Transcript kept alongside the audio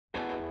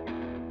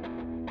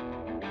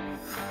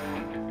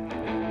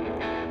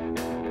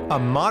A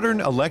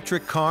modern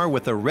electric car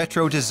with a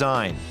retro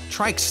design,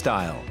 trike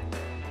style.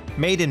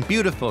 Made in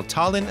beautiful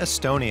Tallinn,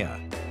 Estonia.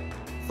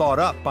 Thought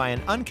up by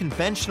an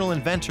unconventional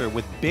inventor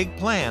with big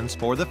plans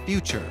for the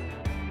future.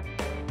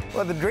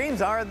 Well, the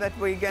dreams are that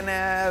we're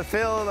gonna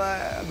fill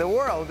the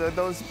world with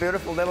those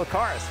beautiful little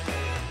cars.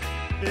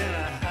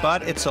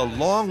 But it's a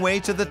long way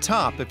to the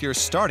top if you're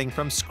starting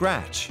from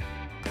scratch.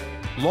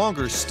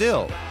 Longer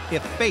still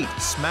if fate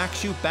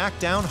smacks you back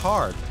down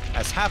hard,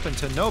 as happened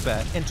to Nobe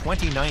in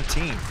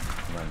 2019.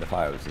 When the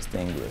fire was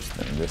extinguished,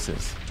 and this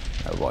is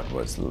what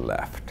was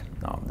left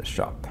of the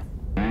shop.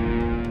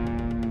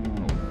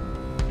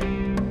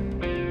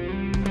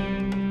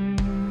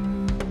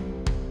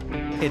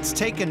 It's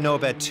taken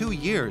Nobe 2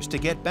 years to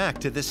get back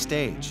to this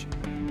stage.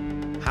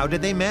 How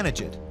did they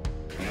manage it?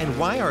 And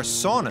why are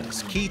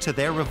saunas key to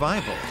their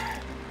revival?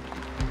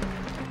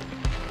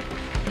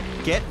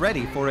 Get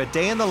ready for a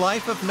day in the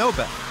life of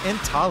Nobe in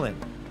Tallinn.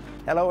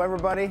 Hello,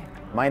 everybody.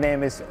 My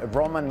name is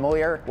Roman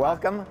Muljar.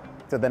 Welcome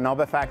to the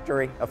Nobe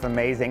factory of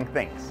amazing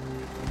things.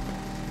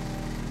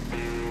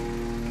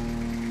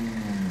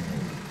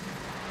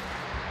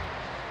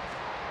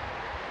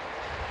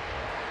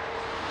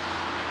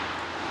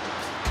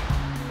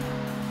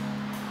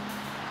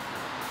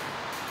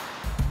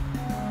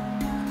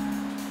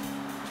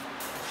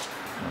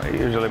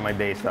 Usually my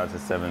day starts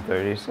at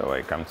 7:30, so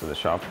I come to the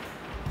shop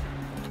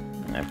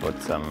and I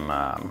put some,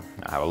 I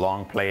have a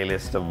long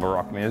playlist of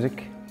Baroque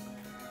music.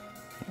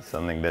 It's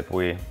something that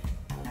we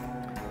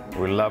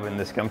love in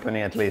this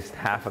company. At least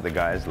half of the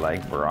guys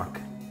like Baroque,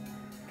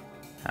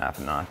 half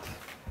not,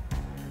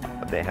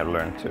 but they have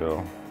learned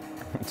to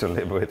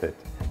live with it.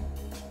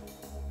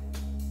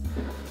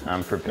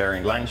 I'm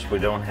preparing lunch. We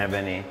don't have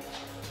any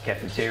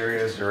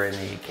cafeterias or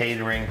any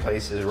catering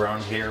places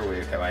around here.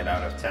 We're right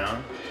out of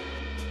town.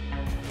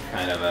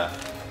 Kind of a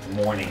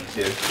morning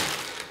to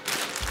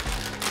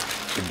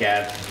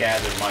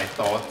gather my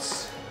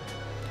thoughts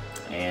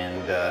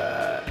and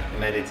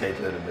meditate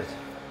a little bit.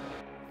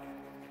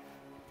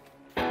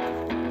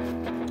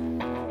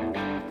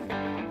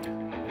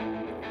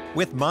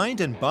 With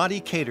mind and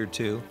body catered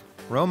to,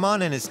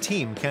 Roman and his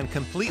team can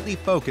completely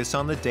focus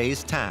on the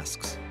day's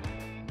tasks.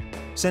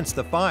 Since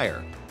the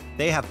fire,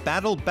 they have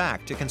battled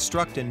back to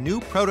construct a new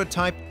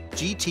prototype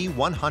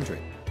GT100.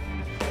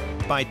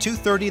 By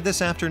 2:30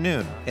 this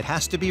afternoon, it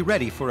has to be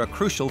ready for a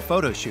crucial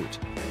photo shoot.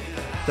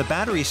 The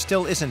battery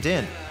still isn't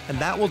in, and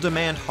that will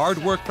demand hard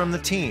work from the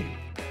team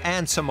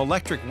and some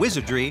electric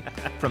wizardry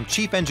from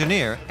Chief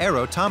Engineer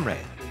Eero Tamre.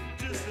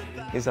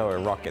 He's our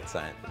rocket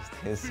scientist.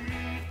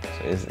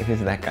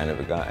 He's that kind of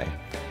a guy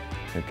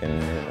who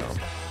can,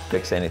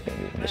 fix anything.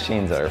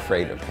 Machines are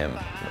afraid of him.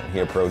 When he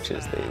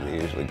approaches, they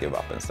usually give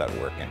up and start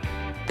working.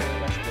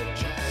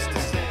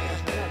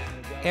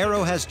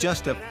 Eero has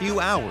just a few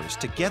hours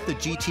to get the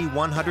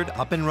GT100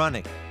 up and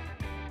running.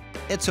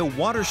 It's a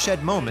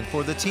watershed moment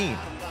for the team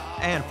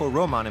and for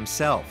Roman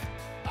himself,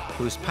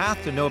 whose path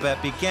to Nobe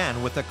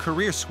began with a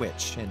career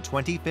switch in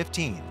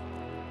 2015.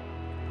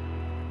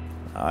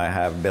 I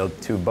have built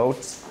 2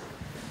 boats.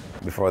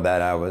 Before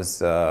that, I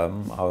was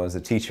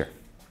a teacher.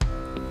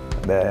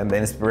 The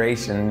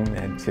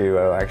inspiration to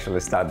actually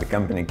start the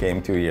company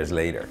came 2 years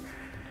later.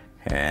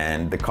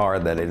 And the car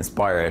that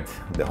inspired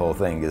the whole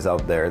thing is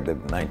out there, the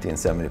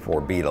 1974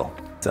 Beetle.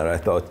 So I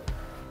thought,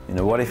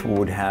 what if we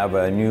would have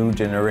a new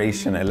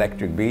generation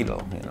electric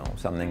Beetle,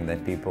 something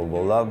that people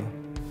will love,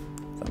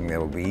 something that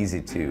will be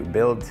easy to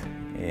build,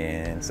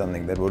 and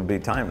something that would be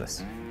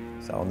timeless.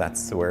 So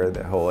that's where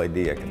the whole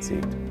idea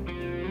conceived.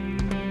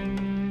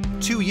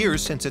 2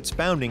 years since its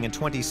founding in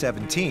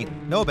 2017,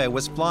 Nobe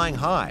was flying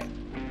high.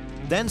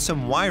 Then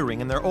some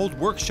wiring in their old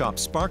workshop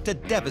sparked a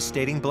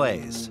devastating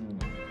blaze.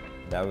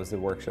 That was the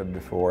workshop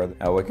before.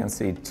 We can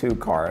see 2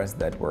 cars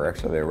that were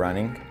actually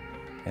running,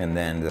 and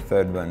then the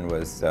third one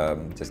was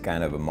just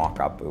kind of a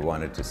mock-up. We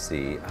wanted to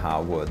see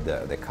how would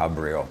the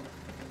cabrio,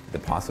 the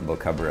possible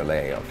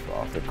cabriolet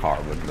of the car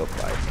would look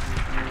like.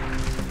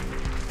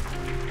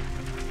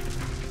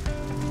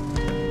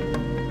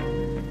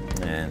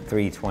 And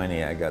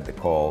 3:20, I got the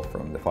call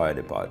from the fire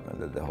department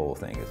that the whole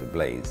thing is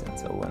ablaze. And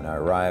so when I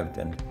arrived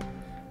and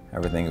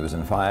everything was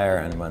on fire,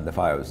 and when the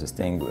fire was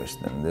extinguished,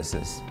 then this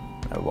is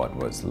what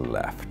was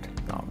left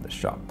of the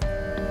shop.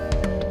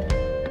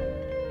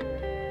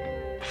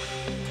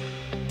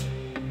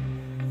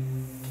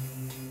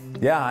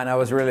 Yeah, and I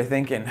was really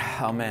thinking,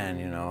 oh man,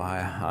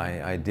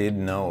 I did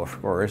know,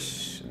 of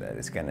course, that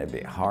it's going to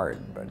be hard,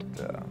 but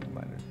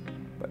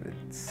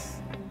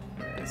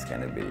it's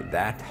going to be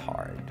that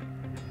hard.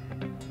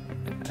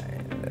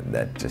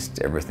 That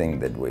just everything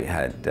that we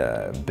had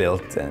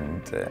built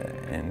and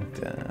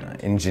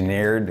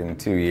engineered in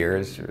 2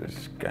 years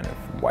was kind of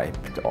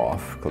wiped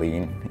off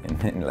clean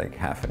in like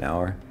half an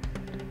hour.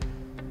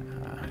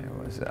 It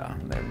was a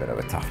bit of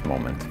a tough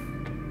moment.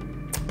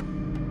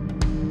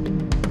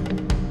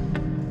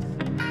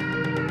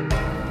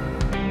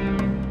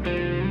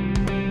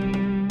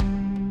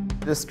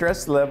 The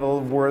stress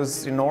level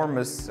was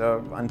enormous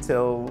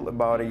until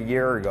about a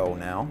year ago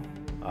now,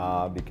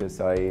 because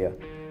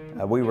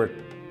we were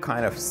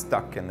kind of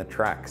stuck in the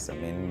tracks. I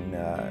mean,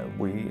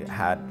 we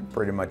had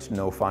pretty much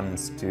no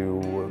funds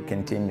to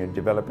continue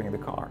developing the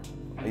car.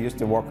 I used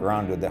to walk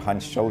around with the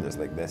hunched shoulders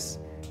like this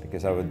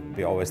because I would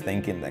be always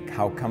thinking, like,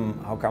 how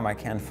come I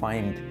can't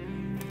find,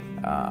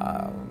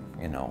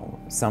 you know,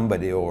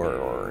 somebody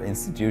or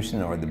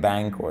institution or the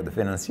bank or the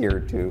financier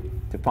to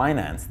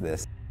finance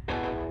this.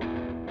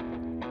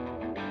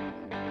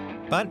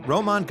 But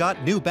Roman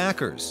got new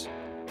backers,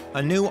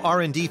 a new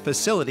R&D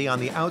facility on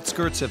the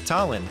outskirts of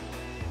Tallinn,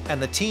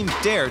 and the team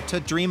dared to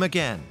dream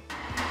again.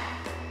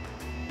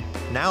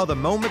 Now the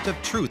moment of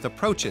truth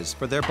approaches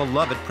for their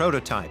beloved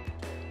prototype.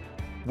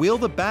 Will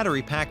the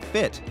battery pack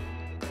fit?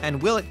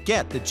 And will it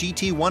get the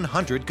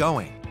GT100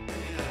 going?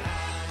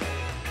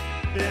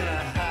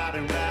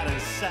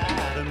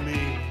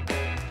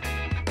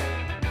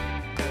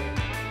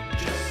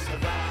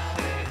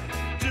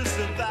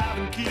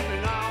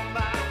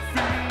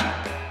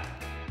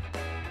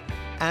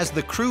 As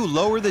the crew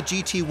lower the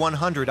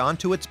GT100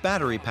 onto its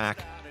battery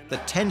pack, the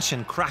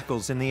tension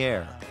crackles in the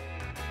air.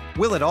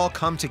 Will it all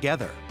come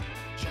together?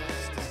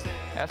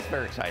 That's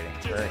very exciting,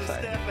 very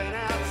exciting.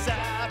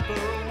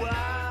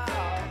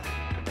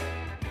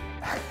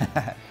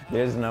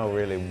 There's no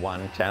really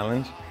one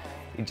challenge.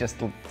 It just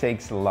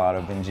takes a lot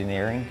of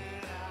engineering,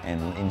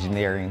 and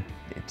engineering,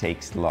 it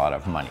takes a lot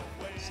of money.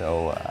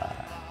 So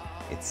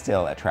it's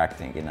still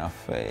attracting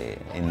enough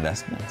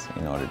investments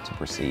in order to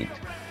proceed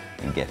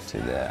and get to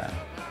the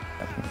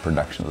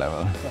production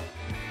level.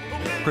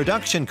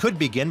 Production could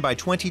begin by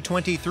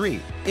 2023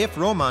 if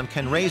Roman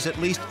can raise at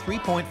least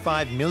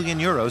 3.5 million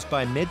euros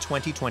by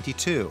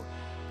mid-2022.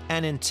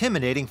 An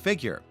intimidating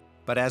figure,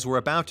 but as we're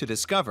about to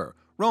discover,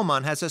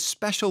 Roman has a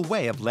special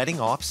way of letting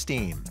off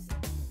steam.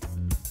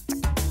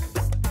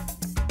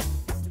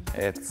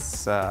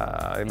 It's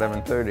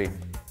 11:30.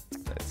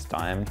 It's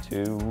time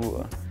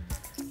to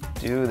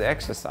do the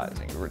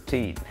exercising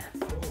routine.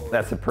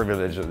 That's a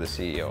privilege of the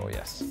CEO,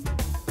 yes.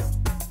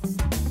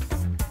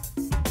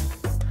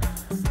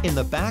 In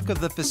the back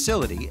of the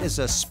facility is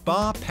a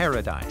spa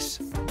paradise,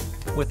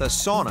 with a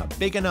sauna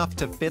big enough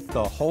to fit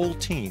the whole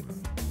team.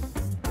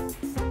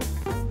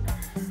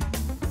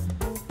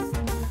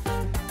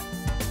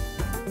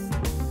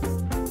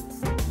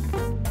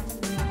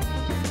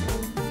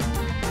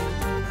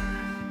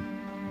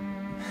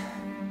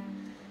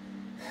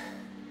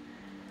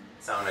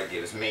 Sauna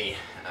gives me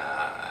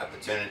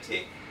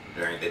opportunity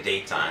during the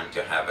daytime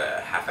to have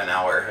a half an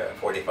hour,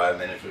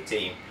 45-minute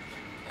routine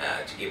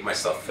to keep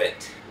myself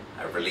fit.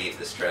 I relieve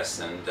the stress,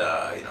 and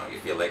you know, you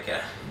feel like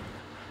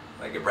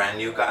a brand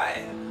new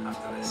guy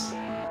after this.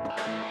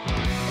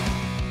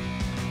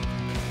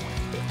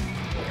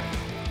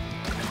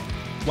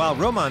 While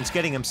Roman's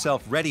getting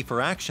himself ready for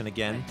action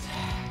again,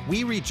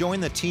 we rejoin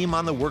the team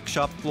on the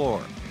workshop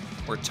floor,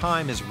 where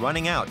time is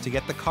running out to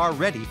get the car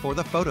ready for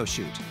the photo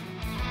shoot.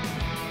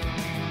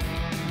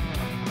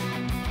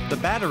 The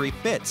battery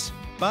fits,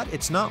 but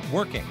it's not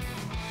working.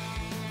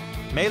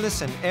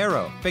 Melis and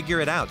Eero figure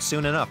it out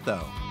soon enough,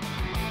 though.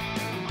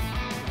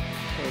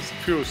 The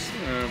fuse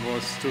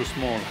was too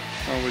small.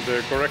 Now with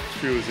the correct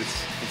fuse,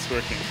 it's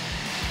working.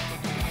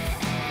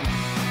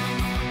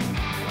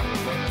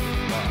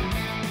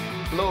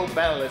 Blue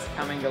bell is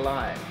coming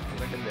alive.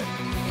 Look at this.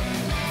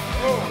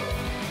 Oh.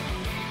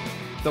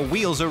 The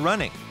wheels are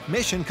running.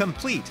 Mission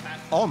complete.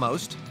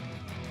 Almost.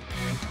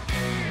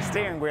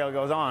 Steering wheel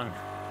goes on.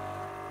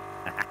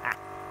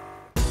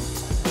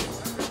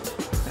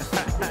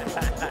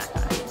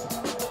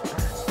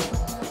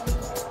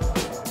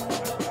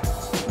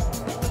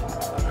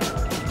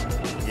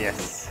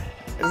 Yes.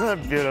 Isn't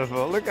that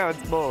beautiful? Look how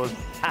it's bold.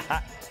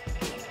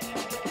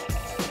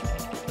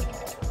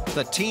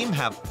 The team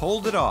have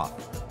pulled it off,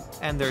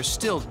 and there's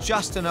still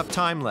just enough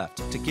time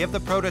left to give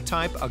the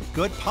prototype a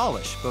good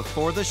polish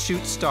before the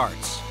shoot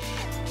starts.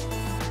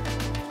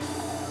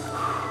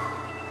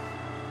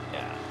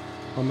 Yeah.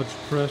 How much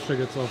pressure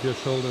gets off your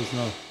shoulders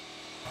now?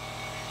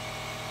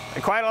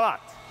 Quite a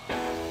lot.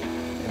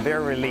 I'm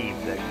very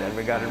relieved that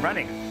we got it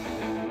running.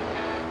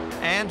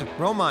 And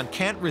Roman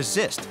can't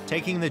resist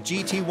taking the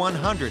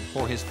GT100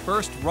 for his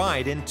first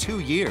ride in 2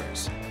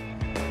 years.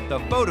 The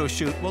photo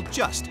shoot will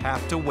just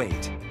have to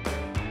wait.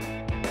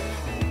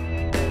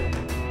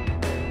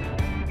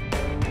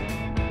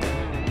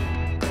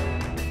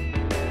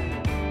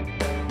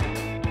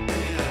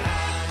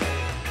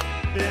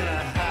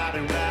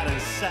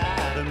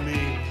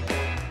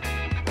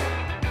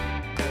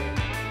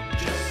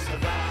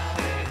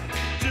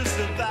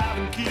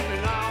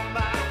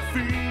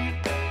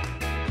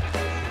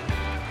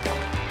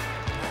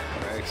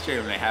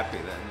 Extremely happy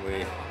that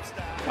we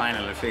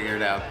finally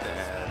figured out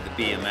the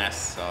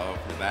BMS of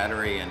the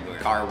battery, and the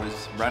car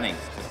was running.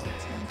 So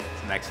it's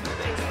an excellent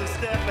day.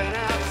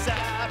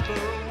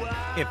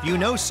 If you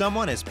know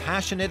someone as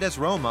passionate as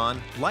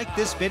Roman, like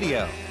this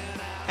video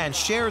and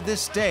share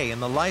this day in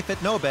the life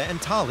at Nobe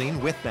and Tallinn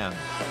with them.